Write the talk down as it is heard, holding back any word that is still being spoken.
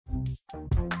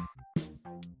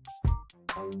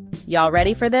Y'all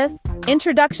ready for this?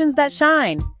 Introductions that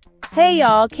shine. Hey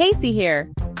y'all, Kacey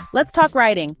here. Let's talk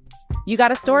writing. You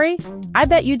got a story? I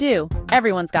bet you do.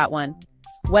 Everyone's got one.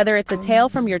 Whether it's a tale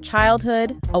from your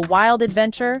childhood, a wild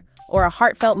adventure, or a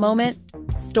heartfelt moment,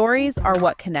 stories are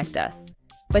what connect us.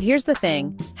 But here's the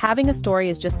thing, having a story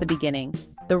is just the beginning.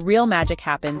 The real magic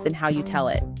happens in how you tell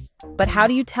it. But how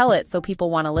do you tell it so people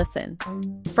want to listen?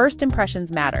 First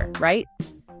impressions matter, right?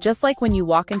 Just like when you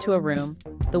walk into a room,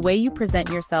 the way you present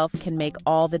yourself can make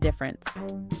all the difference.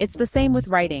 It's the same with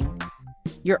writing.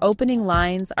 Your opening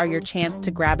lines are your chance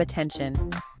to grab attention,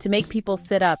 to make people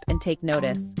sit up and take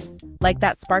notice, like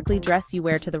that sparkly dress you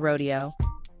wear to the rodeo.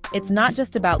 It's not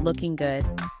just about looking good,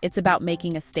 it's about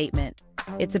making a statement.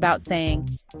 It's about saying,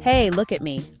 hey, look at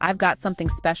me, I've got something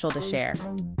special to share.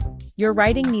 Your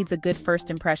writing needs a good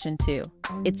first impression too.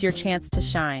 It's your chance to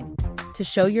shine, to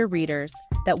show your readers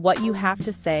that what you have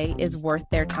to say is worth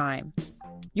their time.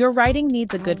 Your writing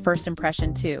needs a good first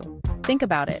impression too. Think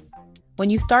about it. When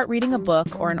you start reading a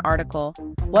book or an article,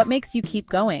 what makes you keep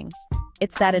going?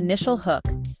 It's that initial hook,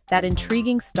 that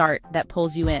intriguing start that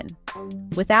pulls you in.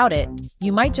 Without it,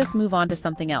 you might just move on to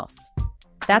something else.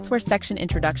 That's where section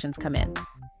introductions come in.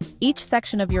 Each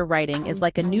section of your writing is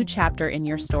like a new chapter in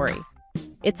your story.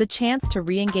 It's a chance to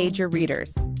re-engage your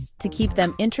readers, to keep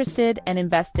them interested and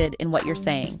invested in what you're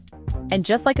saying. And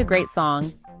just like a great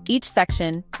song, each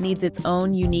section needs its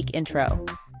own unique intro.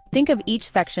 Think of each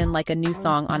section like a new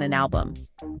song on an album.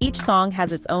 Each song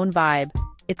has its own vibe,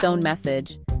 its own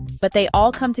message, but they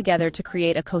all come together to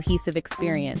create a cohesive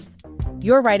experience.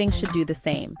 Your writing should do the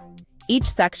same. Each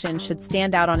section should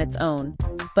stand out on its own,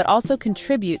 but also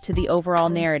contribute to the overall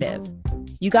narrative.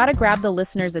 You gotta grab the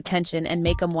listener's attention and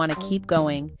make them want to keep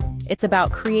going. It's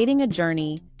about creating a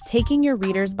journey, taking your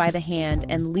readers by the hand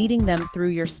and leading them through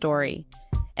your story.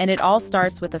 And it all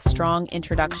starts with a strong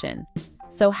introduction.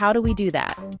 So how do we do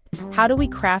that? How do we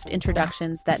craft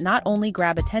introductions that not only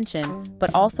grab attention,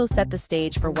 but also set the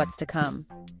stage for what's to come?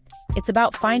 It's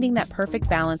about finding that perfect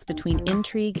balance between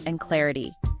intrigue and clarity,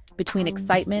 between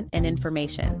excitement and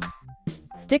information.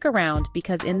 Stick around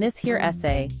because in this here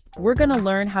essay, we're gonna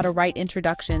learn how to write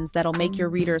introductions that'll make your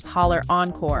readers holler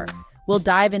encore. We'll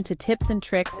dive into tips and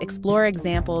tricks, explore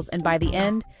examples, and by the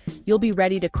end, you'll be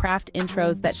ready to craft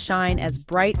intros that shine as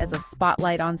bright as a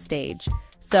spotlight on stage.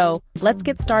 So, let's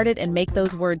get started and make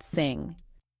those words sing.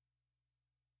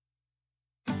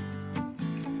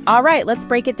 All right, let's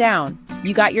break it down.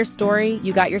 You got your story,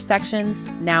 you got your sections,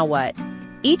 now what?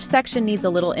 Each section needs a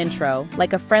little intro,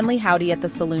 like a friendly howdy at the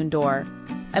saloon door.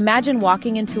 Imagine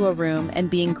walking into a room and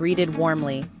being greeted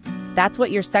warmly. That's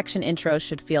what your section intros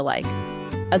should feel like.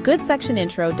 A good section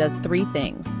intro does three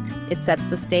things. It sets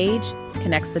the stage,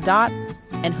 connects the dots,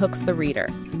 and hooks the reader.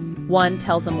 1,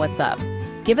 tells them what's up.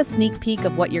 Give a sneak peek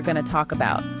of what you're going to talk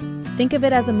about. Think of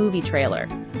it as a movie trailer,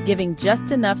 giving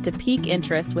just enough to pique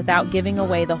interest without giving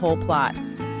away the whole plot.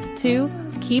 2,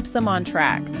 keeps them on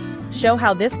track. Show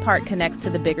how this part connects to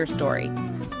the bigger story.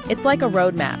 It's like a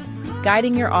roadmap,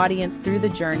 guiding your audience through the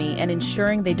journey and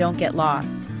ensuring they don't get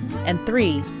lost. And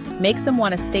 3, makes them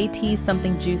want to stay tease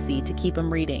something juicy to keep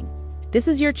them reading. This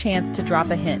is your chance to drop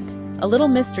a hint, a little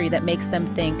mystery that makes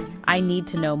them think, I need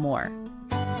to know more.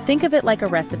 Think of it like a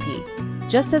recipe.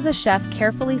 Just as a chef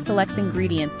carefully selects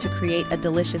ingredients to create a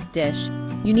delicious dish,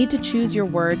 you need to choose your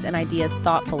words and ideas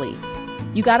thoughtfully.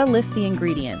 You gotta list the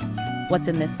ingredients, what's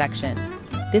in this section.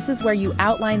 This is where you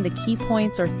outline the key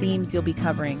points or themes you'll be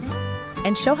covering,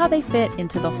 and show how they fit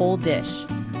into the whole dish,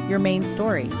 your main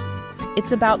story.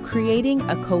 It's about creating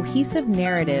a cohesive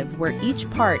narrative where each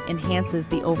part enhances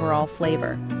the overall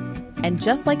flavor. And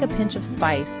just like a pinch of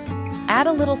spice, add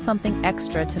a little something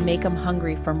extra to make them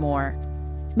hungry for more.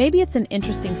 Maybe it's an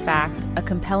interesting fact, a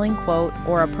compelling quote,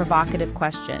 or a provocative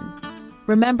question.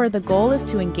 Remember, the goal is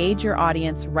to engage your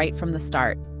audience right from the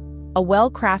start. A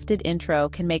well-crafted intro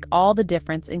can make all the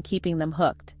difference in keeping them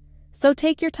hooked. So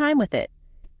take your time with it.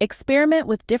 Experiment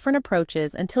with different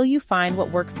approaches until you find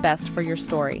what works best for your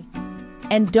story.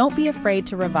 And don't be afraid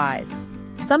to revise.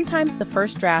 Sometimes the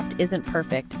first draft isn't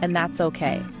perfect, and that's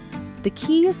okay. The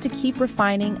key is to keep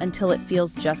refining until it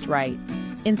feels just right.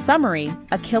 In summary,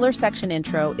 a killer section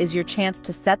intro is your chance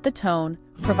to set the tone,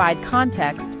 provide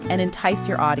context, and entice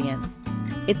your audience.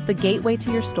 It's the gateway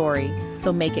to your story,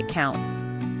 so make it count.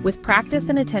 With practice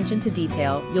and attention to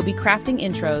detail, you'll be crafting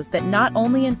intros that not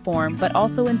only inform but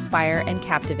also inspire and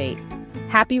captivate.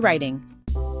 Happy writing!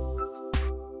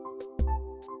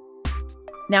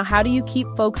 Now, how do you keep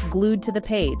folks glued to the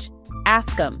page?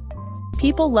 Ask them.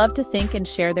 People love to think and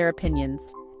share their opinions.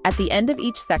 At the end of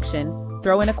each section,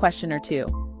 throw in a question or two.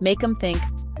 Make them think,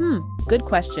 good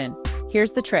question.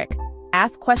 Here's the trick.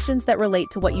 Ask questions that relate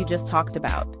to what you just talked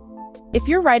about. If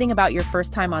you're writing about your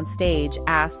first time on stage,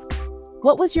 ask,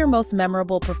 what was your most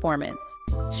memorable performance?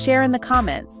 Share in the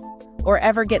comments. Or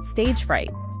ever get stage fright?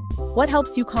 What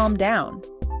helps you calm down?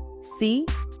 See?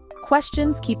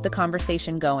 Questions keep the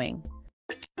conversation going.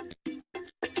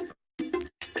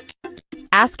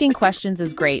 Asking questions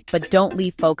is great, but don't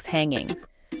leave folks hanging.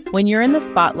 When you're in the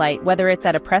spotlight, whether it's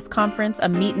at a press conference, a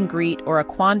meet and greet, or a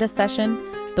Quanda session,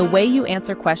 the way you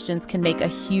answer questions can make a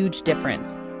huge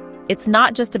difference. It's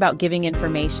not just about giving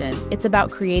information, it's about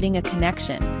creating a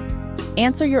connection.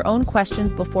 Answer your own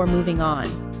questions before moving on.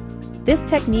 This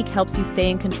technique helps you stay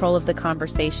in control of the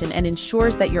conversation and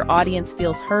ensures that your audience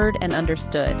feels heard and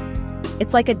understood.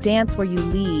 It's like a dance where you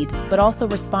lead, but also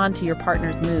respond to your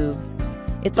partner's moves.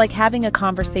 It's like having a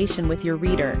conversation with your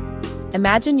reader.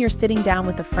 Imagine you're sitting down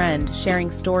with a friend, sharing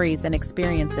stories and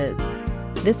experiences.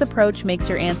 This approach makes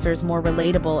your answers more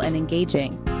relatable and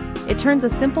engaging. It turns a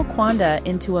simple quanda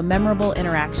into a memorable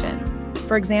interaction.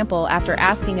 For example, after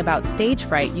asking about stage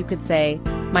fright, you could say,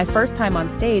 "My first time on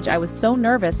stage, I was so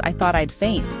nervous I thought I'd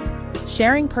faint."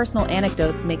 Sharing personal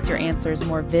anecdotes makes your answers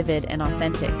more vivid and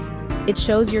authentic. It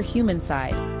shows your human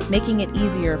side, making it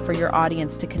easier for your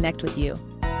audience to connect with you.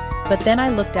 But then I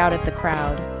looked out at the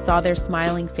crowd, saw their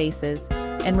smiling faces,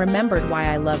 and remembered why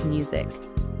I love music.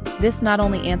 This not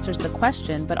only answers the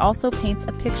question, but also paints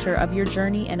a picture of your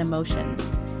journey and emotions.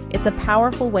 It's a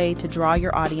powerful way to draw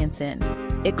your audience in.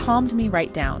 It calmed me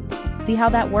right down. See how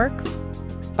that works?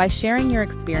 By sharing your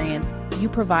experience, you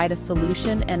provide a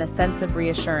solution and a sense of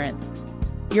reassurance.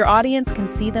 Your audience can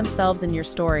see themselves in your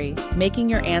story, making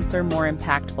your answer more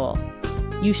impactful.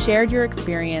 You shared your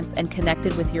experience and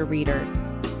connected with your readers.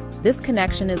 This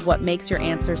connection is what makes your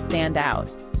answers stand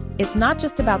out. It's not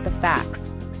just about the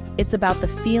facts, it's about the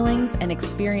feelings and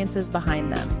experiences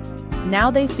behind them.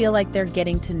 Now they feel like they're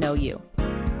getting to know you.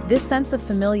 This sense of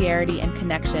familiarity and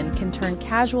connection can turn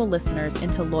casual listeners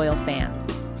into loyal fans.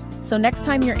 So next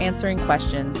time you're answering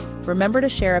questions, remember to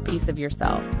share a piece of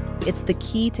yourself. It's the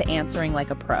key to answering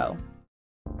like a pro.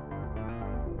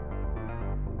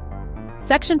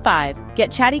 Section 5.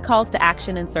 Get chatty calls to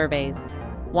action and surveys.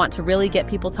 Want to really get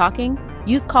people talking?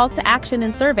 Use calls to action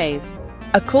in surveys.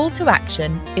 A call to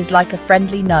action is like a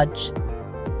friendly nudge.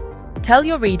 Tell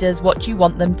your readers what you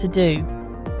want them to do.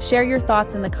 Share your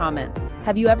thoughts in the comments.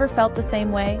 Have you ever felt the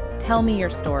same way? Tell me your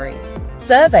story.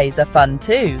 Surveys are fun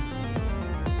too.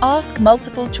 Ask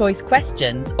multiple choice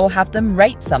questions or have them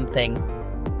rate something.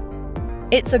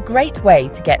 It's a great way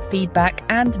to get feedback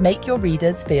and make your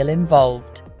readers feel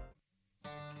involved.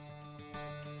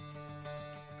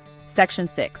 Section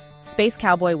 6. Space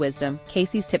Cowboy Wisdom,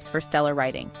 Kacey's Tips for Stellar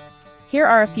Writing. Here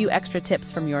are a few extra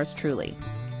tips from yours truly.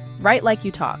 Write like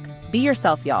you talk. Be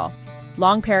yourself, y'all.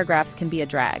 Long paragraphs can be a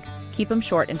drag. Keep them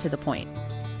short and to the point.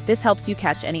 This helps you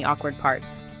catch any awkward parts.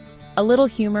 A little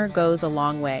humor goes a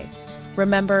long way.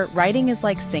 Remember, writing is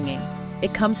like singing.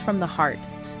 It comes from the heart.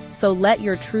 So let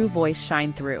your true voice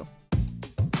shine through.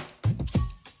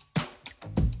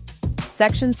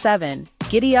 Section 7.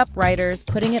 Giddy up, writers,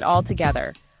 putting it all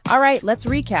together. All right, let's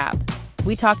recap.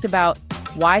 We talked about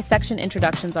why section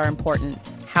introductions are important,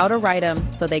 how to write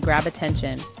them so they grab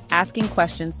attention, asking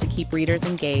questions to keep readers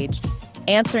engaged,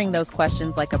 answering those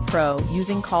questions like a pro,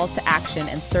 using calls to action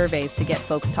and surveys to get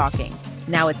folks talking.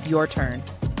 Now it's your turn.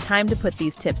 Time to put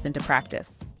these tips into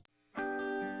practice.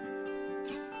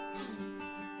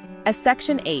 As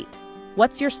Section 8,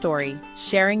 what's your story?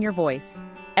 Sharing your voice.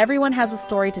 Everyone has a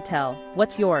story to tell.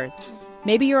 What's yours?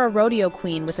 Maybe you're a rodeo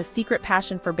queen with a secret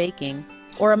passion for baking,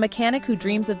 or a mechanic who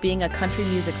dreams of being a country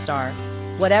music star.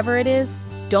 Whatever it is,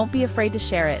 don't be afraid to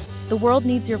share it. The world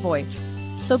needs your voice.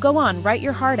 So go on, write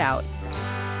your heart out.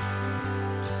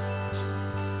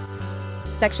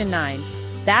 Section 9.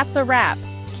 That's a wrap.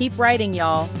 Keep writing,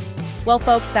 y'all. Well,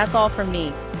 folks, that's all from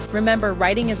me. Remember,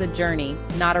 writing is a journey,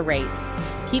 not a race.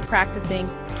 Keep practicing,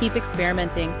 keep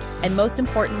experimenting, and most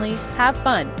importantly, have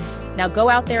fun. Now go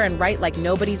out there and write like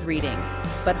nobody's reading,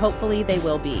 but hopefully they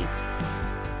will be.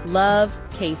 Love,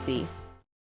 Kacey.